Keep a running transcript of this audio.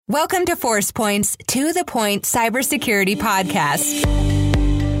Welcome to Force Point's To The Point Cybersecurity Podcast.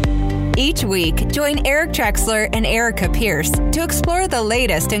 Each week, join Eric Trexler and Erica Pierce to explore the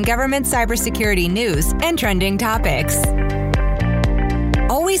latest in government cybersecurity news and trending topics.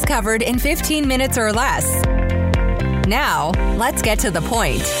 Always covered in 15 minutes or less. Now, let's get to the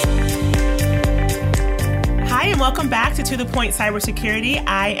point. Hi, and welcome back to The Point Cybersecurity.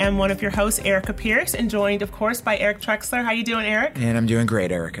 I am one of your hosts, Erica Pierce, and joined, of course, by Eric Trexler. How you doing, Eric? And I'm doing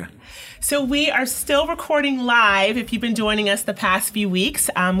great, Erica. So we are still recording live. If you've been joining us the past few weeks,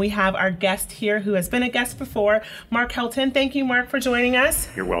 we have our guest here who has been a guest before, Mark Kelton. Thank you, Mark, for joining us.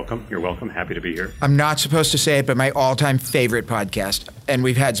 You're welcome. You're welcome. Happy to be here. I'm not supposed to say it, but my all-time favorite podcast, and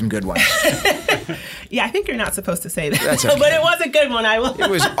we've had some good ones. Yeah, I think you're not supposed to say that. That's okay. But it was a good one. It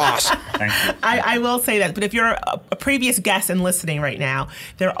was awesome. Thank you. I will say that. But if you're a previous guest and listening right now,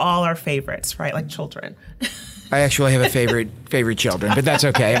 they're all our favorites, right? Like children. I actually have a favorite children, but that's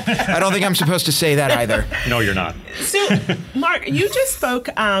okay. I don't think I'm supposed to say that either. No, you're not. So, Mark, you just spoke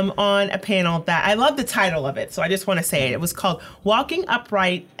on a panel that I love the title of it, so I just want to say it. It was called Walking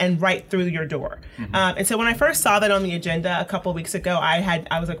Upright and Right Through Your Door. Mm-hmm. And so when I first saw that on the agenda a couple of weeks ago,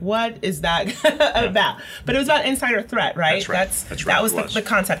 I was like, what is that about? But it was about insider threat, right? That's right. That's right. That was the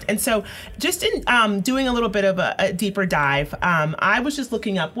concept. And so just in doing a little bit of a deeper dive, I was just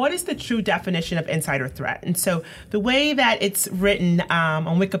looking up what is the true definition of insider threat. And so the way that it's written on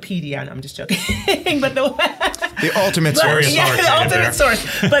Wikipedia, and I'm just joking, but the ultimate source. Yeah, the ultimate source.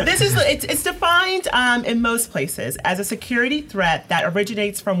 But this is it's defined in most places as a security threat that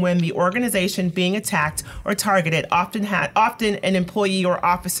originates from when the organization being attacked or targeted often an employee or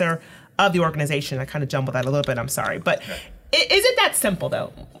officer of the organization. I kind of jumbled that a little bit. I'm sorry, but. Okay. Is it that simple,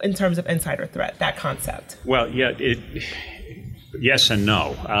 though, in terms of insider threat, that concept? Well, yeah, yes and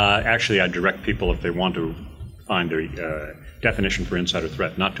no. Actually, I direct people, if they want to find a definition for insider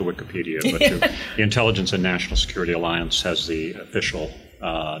threat, not to Wikipedia, but to the Intelligence and National Security Alliance has the official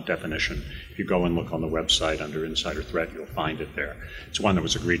definition. If you go and look on the website under insider threat, you'll find it there. It's one that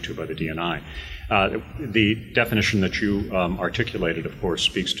was agreed to by the DNI. The definition that you articulated, of course,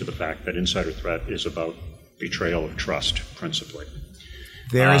 speaks to the fact that insider threat is about betrayal of trust, principally.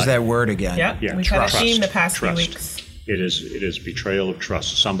 There is that word again. Yeah, we've had a theme the past few weeks. It is betrayal of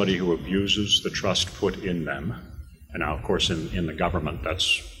trust, somebody who abuses the trust put in them. And now, of course, in the government,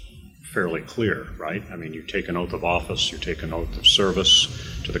 that's fairly clear, right? I mean, you take an oath of office, you take an oath of service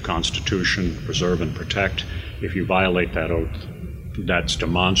to the Constitution, preserve and protect. If you violate that oath, that's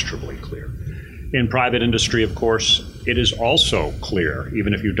demonstrably clear. In private industry, of course, it is also clear,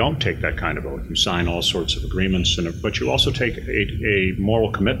 even if you don't take that kind of oath. You sign all sorts of agreements, but you also take a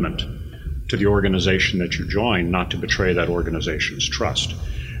moral commitment to the organization that you join, not to betray that organization's trust.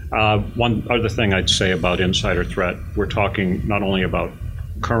 One other thing I'd say about insider threat, we're talking not only about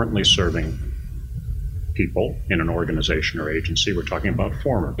currently serving people in an organization or agency, we're talking about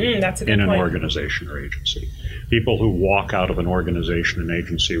former people that's a good in an point. organization or agency. People who walk out of an organization and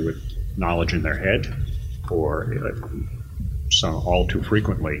agency with knowledge in their head, or all too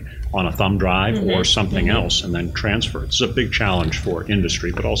frequently on a thumb drive or something else, and then transfer. It's a big challenge for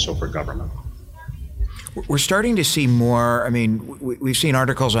industry, but also for government. We're starting to see more. I mean, we've seen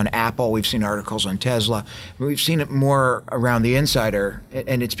articles on Apple, we've seen articles on Tesla, we've seen it more around the insider,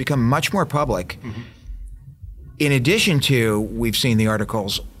 and it's become much more public. Mm-hmm. In addition to, we've seen the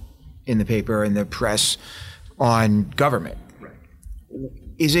articles in the paper and the press on government. Right.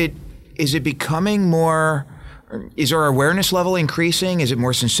 Is it becoming more? Is our awareness level increasing? Is it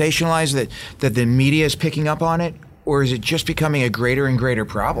more sensationalized that the media is picking up on it? Or is it just becoming a greater and greater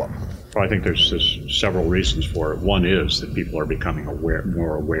problem? Well, I think there's several reasons for it. One is that people are becoming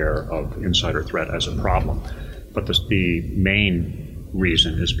more aware of insider threat as a problem. But the main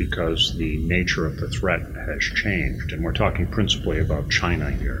reason is because the nature of the threat has changed. And we're talking principally about China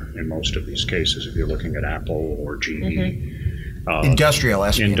here in most of these cases, if you're looking at Apple or GE. Industrial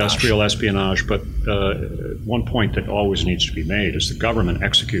espionage. But one point that always needs to be made is the government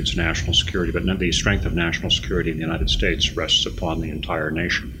executes national security, but the strength of national security in the United States rests upon the entire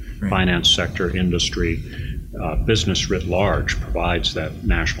nation. Right. Finance sector, industry, business writ large provides that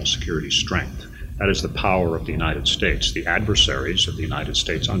national security strength. That is the power of the United States. The adversaries of the United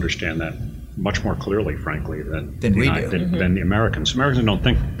States understand that much more clearly, frankly, than the Americans. Americans don't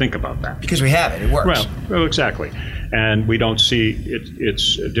think about that. Because we have it. It works. Well, exactly. And we don't see it.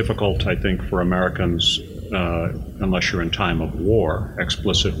 It's difficult, I think, for Americans, unless you're in time of war,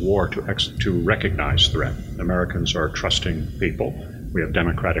 explicit war, to recognize threat. Americans are trusting people. We have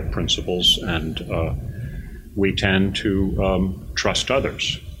democratic principles, and we tend to trust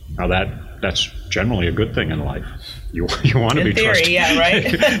others. Now, that that's generally a good thing in life. You want to be trusting. Yeah,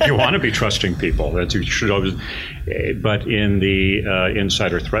 right. You want to be trusting people. That you should always. But in the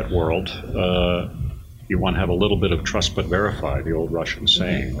insider threat world, you want to have a little bit of trust but verify. The old Russian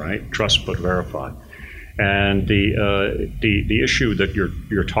saying, right? Trust but verify. And the issue that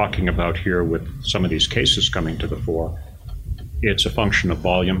you're talking about here with some of these cases coming to the fore, it's a function of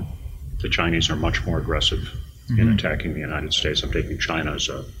volume. The Chinese are much more aggressive in attacking the United States. I'm taking China as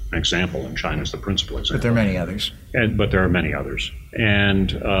an example, and China is the principal example. But there are many others. But there are many others. And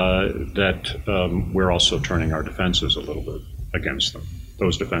that we're also turning our defenses a little bit against them,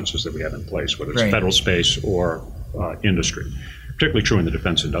 those defenses that we have in place, whether it's federal space or industry. Particularly true in the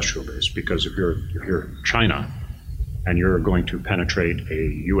defense industrial base, because if you're China and you're going to penetrate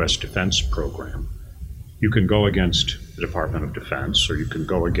a U.S. defense program, you can go against the Department of Defense, or you can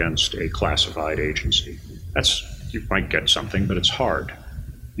go against a classified agency. You might get something, but it's hard.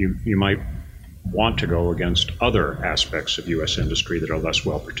 You might want to go against other aspects of U.S. industry that are less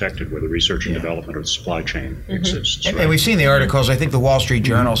well protected, where the research and development or the supply chain exists. And we've seen the articles. I think the Wall Street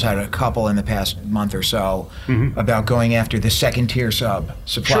Journal's had a couple in the past month or so about going after the second-tier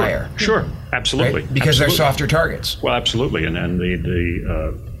supplier. Sure, absolutely. Right? Because they're softer targets. Well, absolutely. And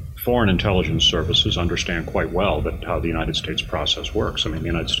the foreign intelligence services understand quite well that how the United States process works. I mean, the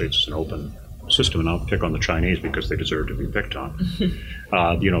United States is an open system, and I'll pick on the Chinese because they deserve to be picked on.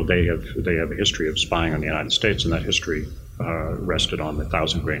 They have a history of spying on the United States, and that history rested on the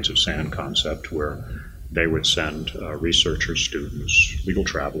 1,000 grains of sand concept, where they would send researchers, students, legal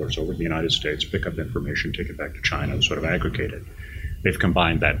travelers over to the United States, pick up information, take it back to China, and sort of aggregate it. They've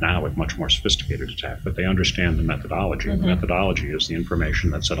combined that now with much more sophisticated attack, but they understand the methodology. The methodology is the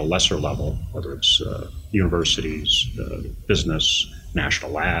information that's at a lesser level, whether it's universities, business,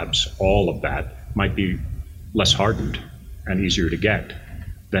 national labs. All of that might be less hardened and easier to get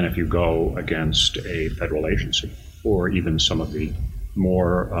than if you go against a federal agency or even some of the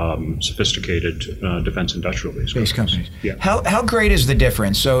more sophisticated defense industrial base companies. Yeah. How great is the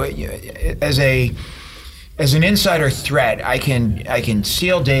difference? So as an insider threat, I can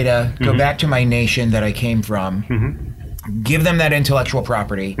steal data, go back to my nation that I came from, give them that intellectual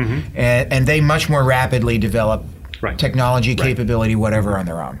property, and they much more rapidly develop technology, capability, whatever on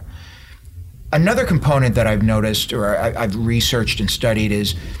their own. Another component that I've noticed, or I've researched and studied,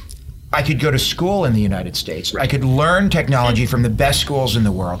 is I could go to school in the United States. I could learn technology from the best schools in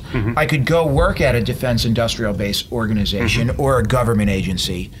the world. I could go work at a defense industrial base organization or a government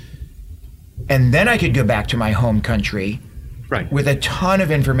agency. And then I could go back to my home country with a ton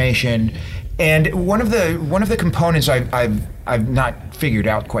of information. And one of the components I've not figured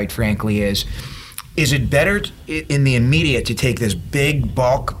out, quite frankly, is it better in the immediate to take this big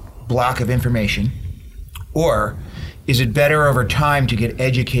bulk block of information, or is it better over time to get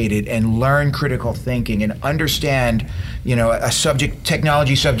educated and learn critical thinking and understand, a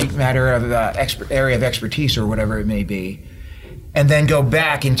technology subject matter of area of expertise or whatever it may be, and then go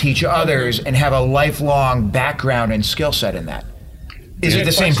back and teach others and have a lifelong background and skill set in that? Is it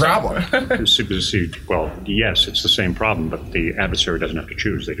the same problem? Well, yes, it's the same problem, but the adversary doesn't have to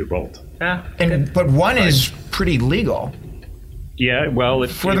choose. They do both. But one is pretty legal. Yeah, well...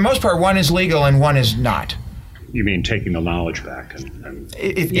 For the most part, one is legal and one is not. You mean taking the knowledge back?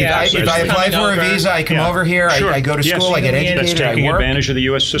 If I apply for a visa, I come over here, I go to school, I get educated, That's taking I work. advantage of the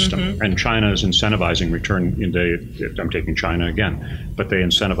U.S. system. And China is incentivizing return. I'm taking China again, but they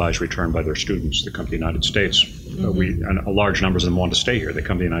incentivize return by their students that come to the United States. And a large numbers of them want to stay here. They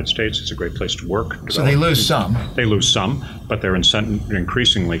come to the United States. It's a great place to work. So they lose some. They lose some, but they're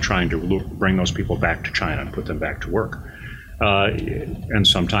increasingly trying to bring those people back to China and put them back to work. And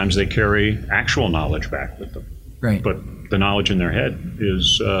sometimes they carry actual knowledge back with them. Right. But the knowledge in their head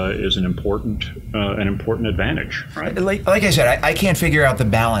is an important advantage. Right. Like I said, I can't figure out the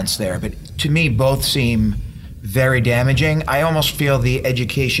balance there, but to me, both seem very damaging. I almost feel the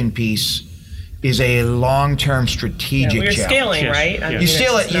education piece is a long-term strategic challenge. We're scaling, right? You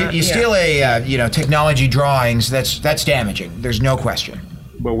steal a technology drawings. That's damaging. There's no question.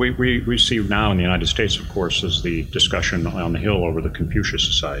 Well, we see now in the United States, of course, is the discussion on the Hill over the Confucius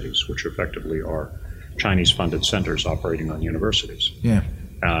Societies, which effectively are Chinese-funded centers operating on universities. Yeah.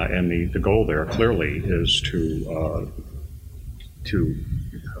 And the goal there clearly is to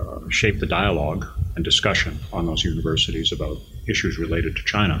shape the dialogue and discussion on those universities about issues related to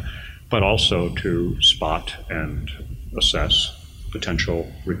China, but also to spot and assess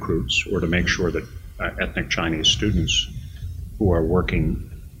potential recruits, or to make sure that ethnic Chinese students who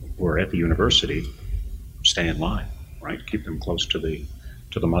are at the university stay in line, right? Keep them close to the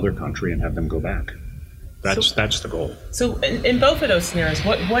mother country and have them go back. That's the goal. So in both of those scenarios,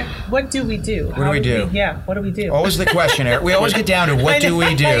 what do we do? What do we do? What do we do? Always the question, Eric. We always get down to what do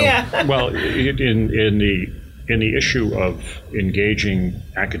we do? Yeah. Well, in the issue of engaging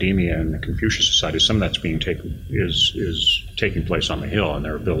academia and the Confucius Society, some of that's being taking place on the Hill, and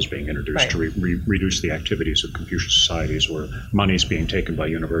there are bills being introduced to reduce the activities of Confucius societies, where money is being taken by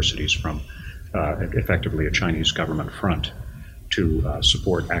universities from effectively a Chinese government front to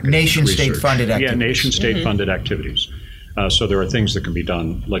support academic nation-state funded activities. Yeah, nation-state funded activities. So there are things that can be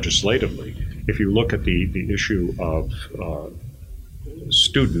done legislatively. If you look at the issue of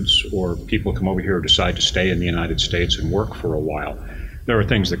students or people come over here who decide to stay in the United States and work for a while, there are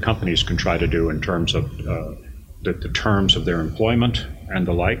things that companies can try to do in terms of the terms of their employment and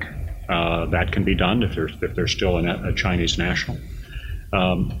the like. That can be done if they're still a Chinese national.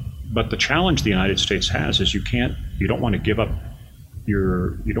 But the challenge the United States has is you don't want to give up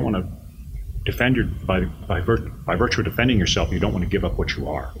you don't want to defend by virtue of defending yourself, you don't want to give up what you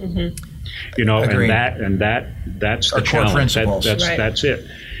are. Agreed. and that's the challenge. That's it.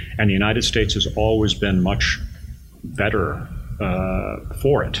 And the United States has always been much better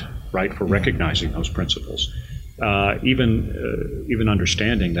for it, right? For recognizing those principles, even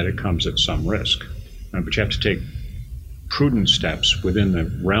understanding that it comes at some risk. But you have to take prudent steps within the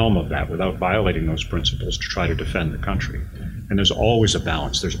realm of that without violating those principles to try to defend the country. And there's always a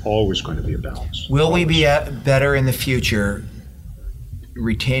balance. There's always going to be a balance. Will we be better in the future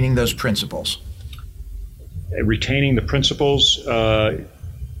retaining those principles? Retaining the principles,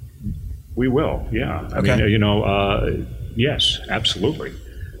 we will, yeah. Okay. I mean, yes, absolutely.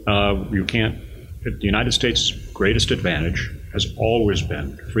 You can't, the United States' greatest advantage has always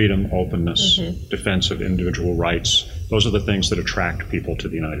been freedom, openness, defense of individual rights. Those are the things that attract people to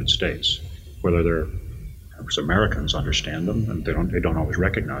the United States, whether they're, because Americans understand them and they don't always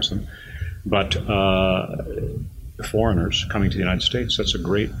recognize them, but foreigners coming to the United States, that's a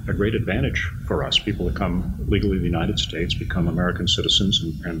great advantage for us. People that come legally to the United States, become American citizens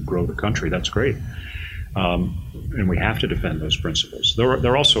and grow the country. That's great. And we have to defend those principles.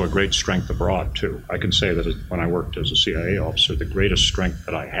 They're also a great strength abroad, too. I can say that when I worked as a CIA officer, the greatest strength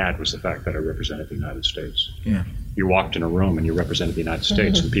that I had was the fact that I represented the United States. Yeah. You walked in a room and you represented the United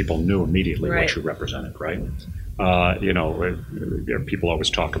States, and people knew immediately what you represented, right? People always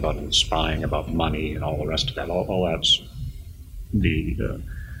talk about spying, about money, and all the rest of that. All that's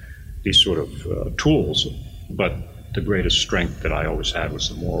these sort of tools, but the greatest strength that I always had was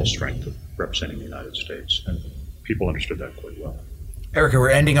the moral strength of representing the United States, and people understood that quite well. Erica, we're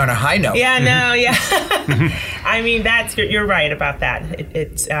ending on a high note. Yeah, no, yeah. I mean, you're right about that.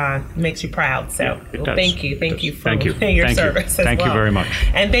 It makes you proud. So thank you for your service as well. Thank you very much.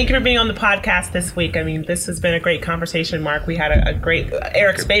 And thank you for being on the podcast this week. I mean, this has been a great conversation, Mark. We had a great,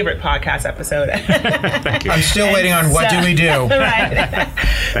 Eric's favorite podcast episode. Thank you. I'm still waiting on what do we do? Right.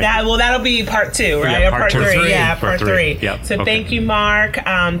 That'll be part 2, right? Yeah, or part 3. Yeah, part 3. Yep. So thank you, Mark.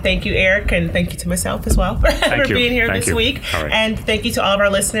 Thank you, Eric, and thank you to myself as well for being here this week. All right. And thank you to all of our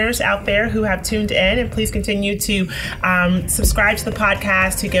listeners out there who have tuned in, and please continue to subscribe to the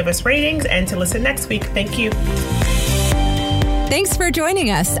podcast, to give us ratings, and to listen next week. Thank you. Thanks for joining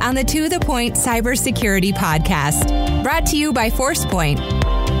us on the To The Point Cybersecurity Podcast, brought to you by ForcePoint.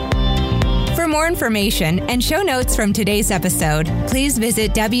 For more information and show notes from today's episode, please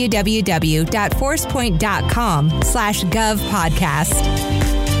visit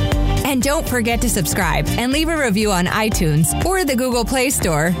www.forcepoint.com/govpodcast. And don't forget to subscribe and leave a review on iTunes or the Google Play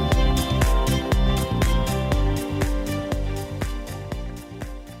Store.